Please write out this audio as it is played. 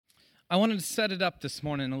I wanted to set it up this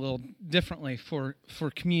morning a little differently for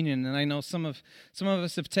communion, and I know some of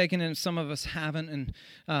us have taken it and some of us haven't, and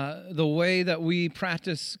the way that we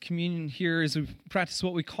practice communion here is we practice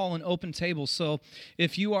what we call an open table. So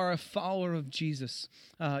if you are a follower of Jesus,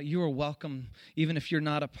 you are welcome, even if you're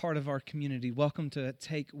not a part of our community, welcome to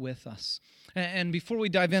take with us. And before we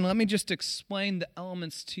dive in, let me just explain the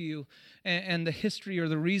elements to you and the history or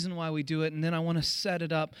the reason why we do it, and then I want to set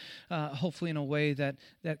it up hopefully in a way that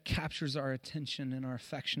captures our attention and our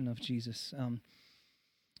affection of Jesus.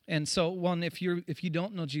 And so, one, if you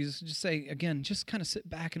don't know Jesus, just say, again, just kind of sit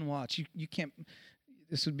back and watch. You can't,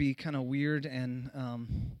 this would be kind of weird and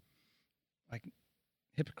like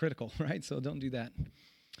hypocritical, right? So don't do that.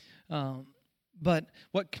 But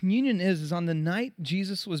what communion is on the night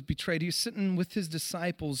Jesus was betrayed, he was sitting with his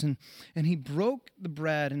disciples and he broke the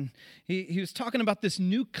bread and he was talking about this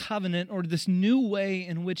new covenant or this new way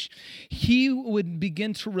in which he would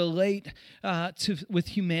begin to relate with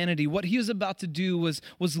humanity. What he was about to do was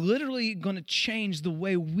literally going to change the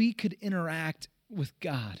way we could interact with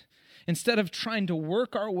God. Instead of trying to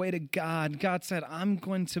work our way to God, God said, I'm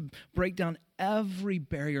going to break down every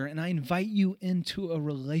barrier, and I invite you into a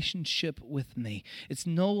relationship with me. It's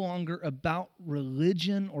no longer about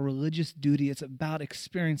religion or religious duty. It's about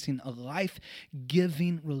experiencing a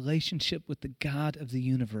life-giving relationship with the God of the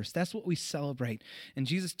universe. That's what we celebrate. And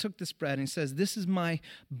Jesus took this bread and he says, this is my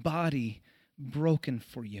body broken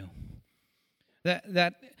for you.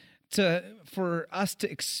 For us to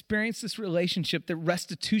experience this relationship, that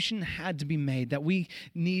restitution had to be made, that we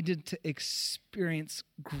needed to experience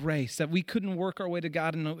grace, that we couldn't work our way to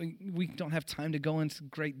God, and we don't have time to go into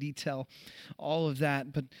great detail, all of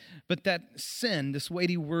that. But that sin, this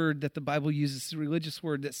weighty word that the Bible uses, this religious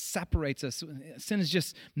word that separates us, sin is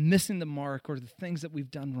just missing the mark or the things that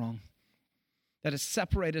we've done wrong, that has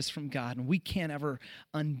separated us from God, and we can't ever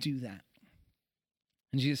undo that.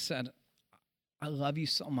 And Jesus said, I love you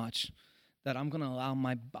so much that I'm going to allow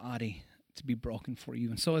my body to be broken for you.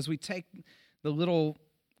 And so as we take the little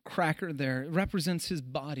cracker there, it represents his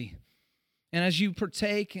body. And as you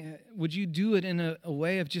partake, would you do it in a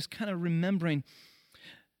way of just kind of remembering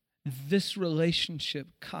this relationship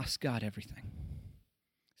cost God everything?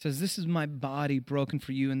 He says, this is my body broken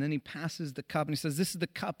for you. And then he passes the cup and he says, this is the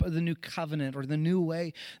cup of the new covenant or the new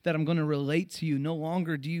way that I'm going to relate to you. No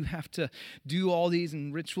longer do you have to do all these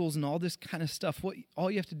and rituals and all this kind of stuff. All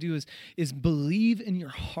you have to do is believe in your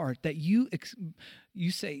heart that you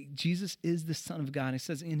say Jesus is the Son of God. And it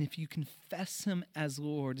says, and if you confess him as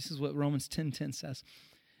Lord, this is what Romans 10:10 says,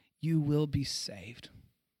 you will be saved.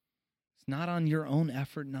 It's not on your own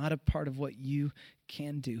effort, not a part of what you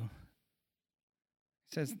can do.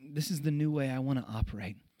 Says, this is the new way I want to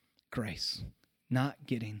operate. Grace, not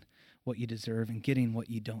getting what you deserve and getting what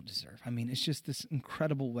you don't deserve. I mean, it's just this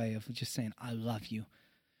incredible way of just saying, I love you,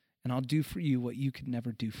 and I'll do for you what you could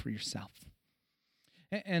never do for yourself.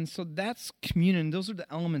 And so that's communion. Those are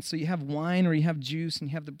the elements. So you have wine or you have juice and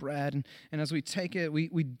you have the bread. And as we take it, we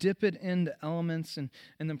dip it in the elements and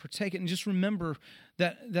then partake it. And just remember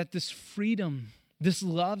that this freedom, this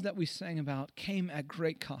love that we sang about came at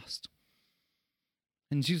great cost.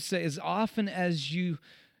 And Jesus said, as often as you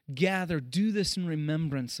gather, do this in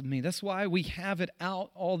remembrance of me. That's why we have it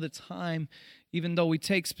out all the time, even though we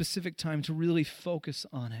take specific time to really focus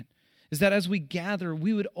on it. Is that as we gather,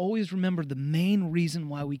 we would always remember the main reason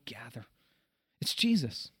why we gather. It's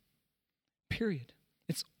Jesus. Period.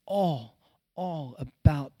 It's all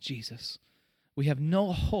about Jesus. We have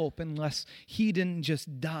no hope unless he didn't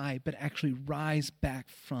just die, but actually rise back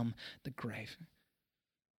from the grave.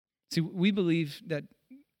 See, we believe that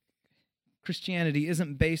Christianity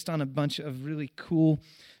isn't based on a bunch of really cool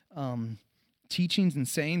teachings and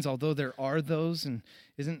sayings, although there are those, and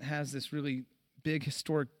has this really big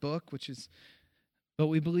historic book, but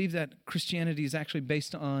we believe that Christianity is actually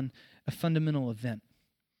based on a fundamental event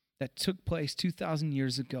that took place 2,000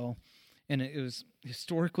 years ago, and it was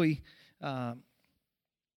historically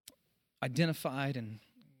identified, and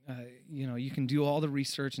you can do all the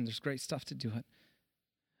research, and there's great stuff to do it.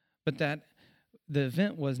 But that the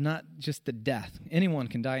event was not just the death. Anyone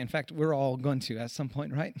can die. In fact, we're all going to at some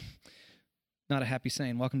point, right? Not a happy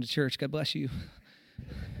saying. Welcome to church. God bless you.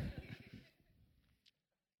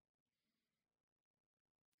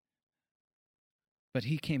 But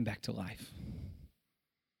he came back to life.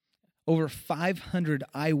 Over 500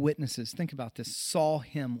 eyewitnesses, think about this, saw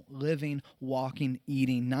him living, walking,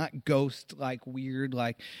 eating, not ghost, like weird,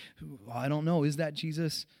 like, I don't know, is that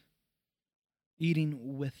Jesus?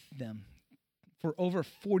 Eating with them for over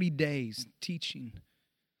 40 days, teaching.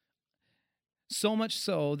 So much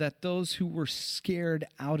so that those who were scared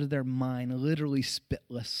out of their mind, literally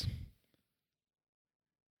spitless,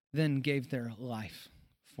 then gave their life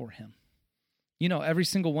for him. You know, every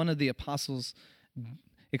single one of the apostles,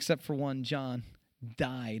 except for one, John,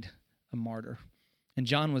 died a martyr. And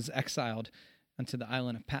John was exiled unto the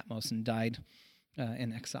island of Patmos and died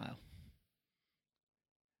in exile.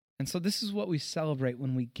 And so this is what we celebrate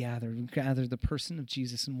when we gather. We gather the person of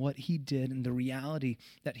Jesus and what he did and the reality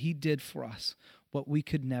that he did for us, what we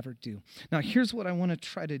could never do. Now, here's what I want to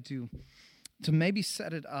try to do to maybe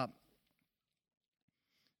set it up.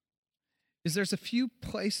 Is there's a few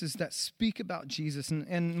places that speak about Jesus.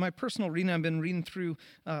 And my personal reading, I've been reading through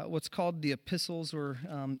what's called the epistles, or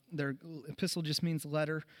their epistle just means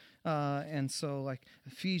letter. And so like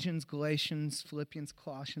Ephesians, Galatians, Philippians,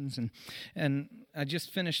 Colossians. And I just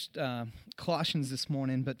finished Colossians this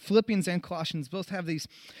morning. But Philippians and Colossians both have these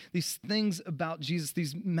things about Jesus,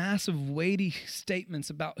 these massive, weighty statements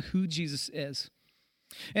about who Jesus is.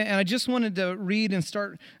 And I just wanted to read and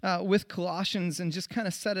start with Colossians and just kind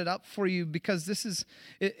of set it up for you, because this is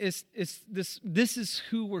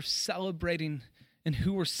who we're celebrating and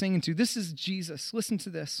who we're singing to. This is Jesus. Listen to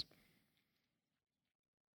this.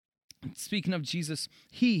 Speaking of Jesus,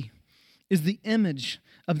 he is the image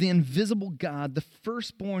of the invisible God, the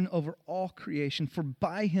firstborn over all creation. For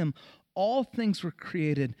by him all things were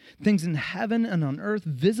created, things in heaven and on earth,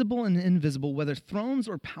 visible and invisible, whether thrones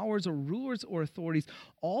or powers or rulers or authorities.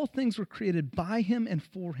 All things were created by him and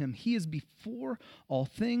for him. He is before all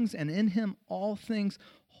things, and in him all things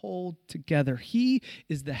hold together. He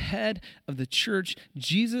is the head of the church.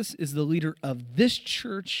 Jesus is the leader of this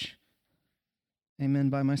church. Amen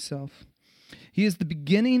by myself. He is the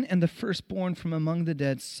beginning and the firstborn from among the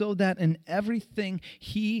dead, so that in everything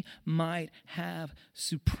he might have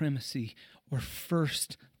supremacy or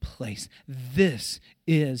first place. This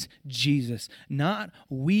is Jesus, not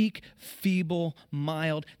weak, feeble,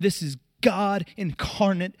 mild. This is God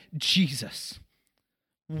incarnate Jesus,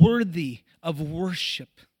 worthy of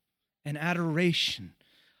worship and adoration,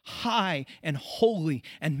 high and holy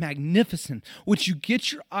and magnificent. Would you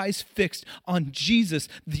get your eyes fixed on Jesus,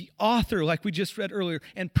 the author, like we just read earlier,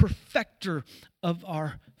 and perfecter of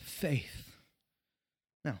our faith?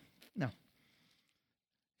 Now,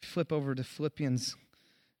 flip over to Philippians.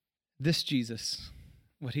 This Jesus,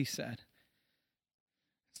 what he said.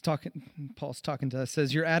 Paul's talking to us,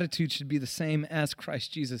 says, your attitude should be the same as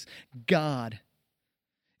Christ Jesus, God.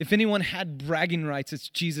 If anyone had bragging rights, it's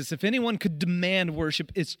Jesus. If anyone could demand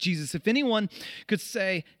worship, it's Jesus. If anyone could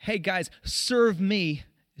say, hey guys, serve me,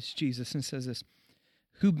 it's Jesus. And it says this,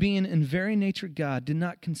 who being in very nature God, did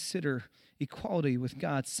not consider equality with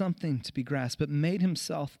God something to be grasped, but made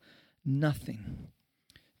himself nothing,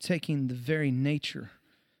 taking the very nature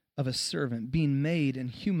of a servant, being made in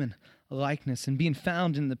human likeness, and being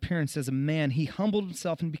found in the appearance as a man, he humbled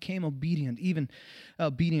himself and became obedient, even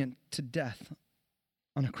obedient to death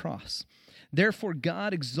on a cross. Therefore,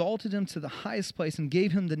 God exalted him to the highest place and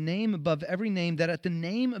gave him the name above every name, that at the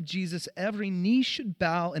name of Jesus every knee should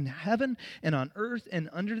bow in heaven and on earth and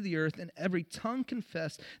under the earth, and every tongue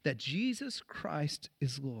confess that Jesus Christ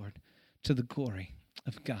is Lord, to the glory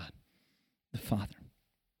of God the Father.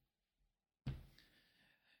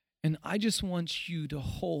 And I just want you to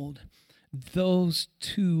hold those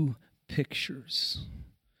two pictures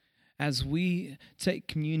as we take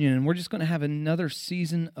communion, and we're just going to have another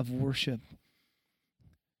season of worship.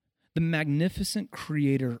 The magnificent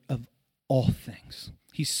creator of all things.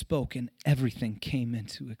 He spoke and everything came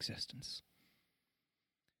into existence.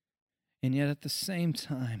 And yet at the same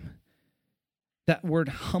time, that word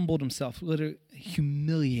humbled himself, literally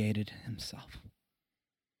humiliated himself.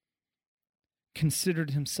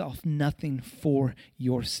 Considered himself nothing for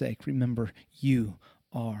your sake. Remember, you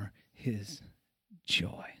are his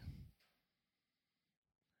joy.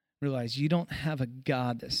 Realize you don't have a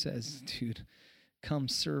God that says, dude, come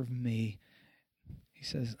serve me. He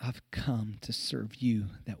says, I've come to serve you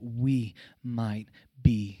that we might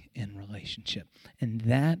be in relationship. And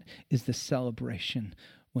that is the celebration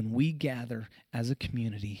when we gather as a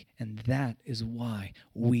community, and that is why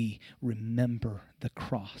we remember the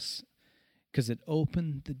cross, because it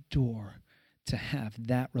opened the door to have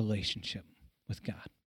that relationship with God.